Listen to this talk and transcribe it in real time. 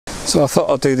So I thought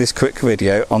I'd do this quick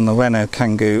video on the Renault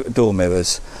Kangoo door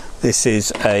mirrors. This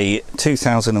is a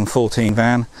 2014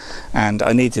 van and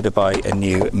I needed to buy a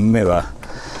new mirror.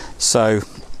 So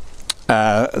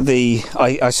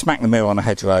I smacked the mirror on a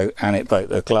hedgerow and it broke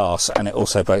the glass, and it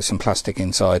also broke some plastic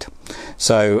inside.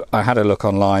 So I had a look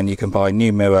online. You can buy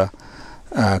new mirror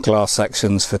glass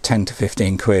sections for 10 to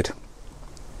 15 quid.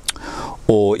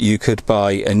 Or you could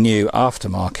buy a new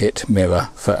aftermarket mirror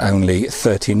for only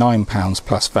 £39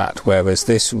 plus VAT, whereas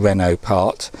this Renault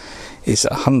part is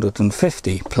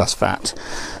 £150 plus VAT.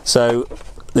 So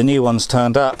the new one's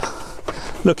turned up.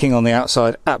 Looking on the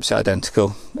outside, absolutely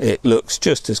identical. It looks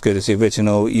just as good as the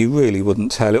original. You really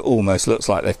wouldn't tell. It almost looks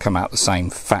like they've come out the same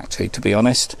factory, to be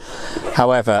honest.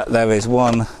 However, there is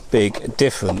one big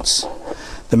difference: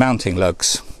 the mounting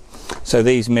lugs. So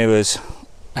these mirrors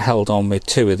held on with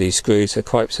two of these screws. They're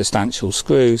quite substantial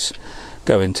screws,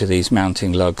 go into these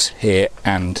mounting lugs here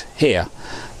and here.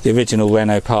 The original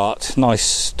Renault part, nice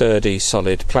sturdy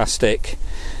solid plastic,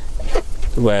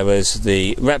 whereas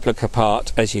the replica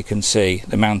part, as you can see,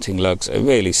 the mounting lugs are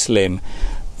really slim,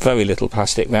 very little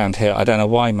plastic round here. I don't know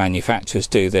why manufacturers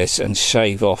do this and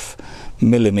shave off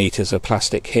millimeters of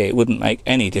plastic here. It wouldn't make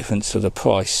any difference to the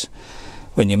price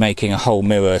when you're making a whole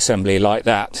mirror assembly like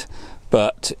that.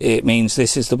 But it means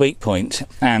this is the weak point,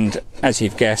 and as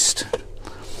you've guessed,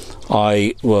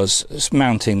 I was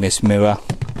mounting this mirror.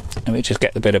 Let me just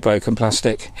get the bit of broken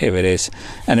plastic. Here it is,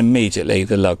 and immediately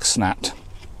the lug snapped,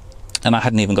 and I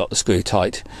hadn't even got the screw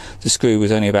tight. The screw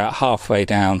was only about halfway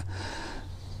down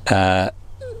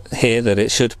here that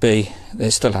it should be.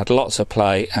 It still had lots of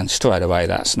play, and straight away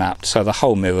that snapped. So the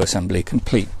whole mirror assembly,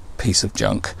 complete piece of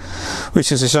junk,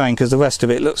 which is a shame because the rest of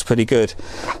it looks pretty good.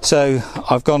 So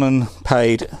I've gone and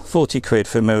paid 40 quid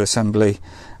for mirror assembly,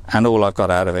 and all I've got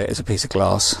out of it is a piece of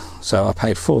glass. So I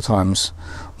paid 4 times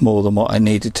more than what I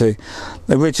needed to.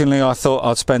 Originally I thought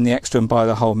I'd spend the extra and buy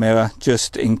the whole mirror,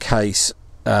 just in case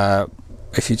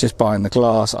if you're just buying the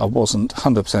glass. I wasn't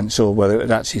 100% sure whether it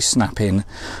would actually snap in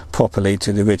properly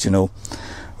to the original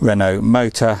Renault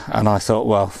motor, and I thought,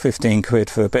 well, 15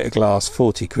 quid for a bit of glass,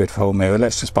 40 quid for a whole mirror,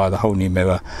 let's just buy the whole new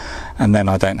mirror, and then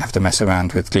I don't have to mess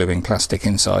around with gluing plastic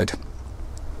inside.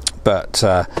 But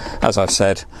as I've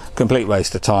said, complete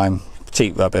waste of time,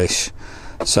 cheap rubbish.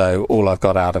 So all I've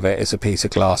got out of it is a piece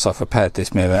of glass. I've repaired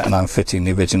this mirror and I'm fitting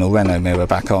the original Renault mirror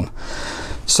back on.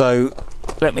 So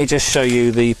let me just show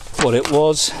you what it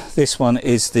was. This one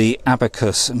is the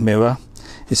Abakus mirror.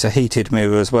 It's a heated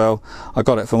mirror as well. I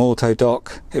got it from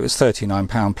Autodoc. It was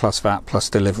 £39 plus VAT plus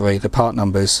delivery. The part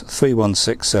number is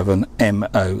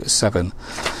 3167M07.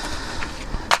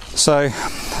 So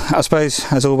I suppose,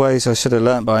 as always, I should have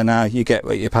learnt by now, you get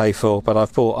what you pay for, but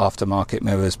I've bought aftermarket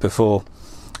mirrors before.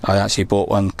 I actually bought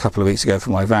one a couple of weeks ago for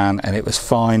my van and it was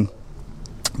fine.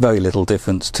 Very little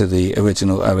difference to the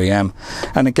original OEM.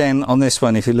 And again, on this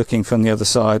one, if you're looking from the other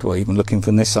side, or even looking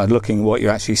from this side, looking at what you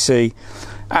actually see,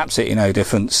 absolutely no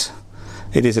difference.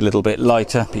 It is a little bit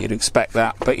lighter, but you'd expect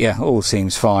that. But yeah, all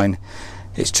seems fine.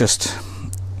 It's just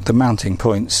the mounting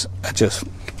points are just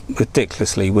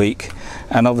ridiculously weak,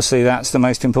 and obviously that's the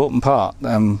most important part.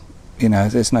 You know,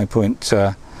 there's no point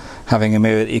having a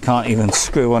mirror that you can't even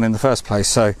screw on in the first place.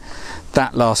 So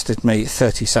that lasted me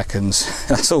 30 seconds.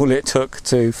 That's all it took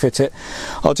to fit it.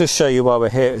 I'll just show you while we're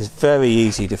here. It's very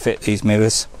easy to fit these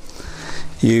mirrors.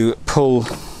 You pull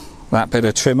that bit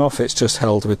of trim off, it's just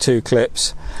held with 2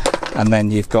 clips, and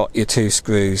then you've got your 2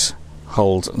 screws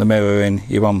hold the mirror in.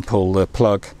 You unpull the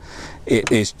plug.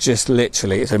 It is just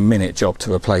literally, it's a minute job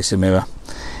to replace a mirror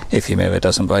if your mirror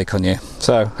doesn't break on you.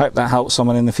 So hope that helps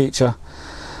someone in the future.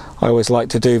 I always like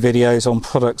to do videos on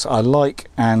products I like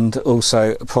and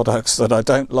also products that I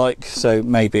don't like, so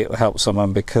maybe it will help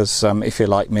someone, because if you're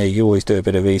like me, you always do a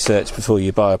bit of research before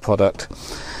you buy a product,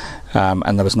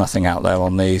 and there was nothing out there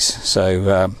on these.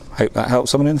 So hope that helps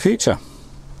someone in the future.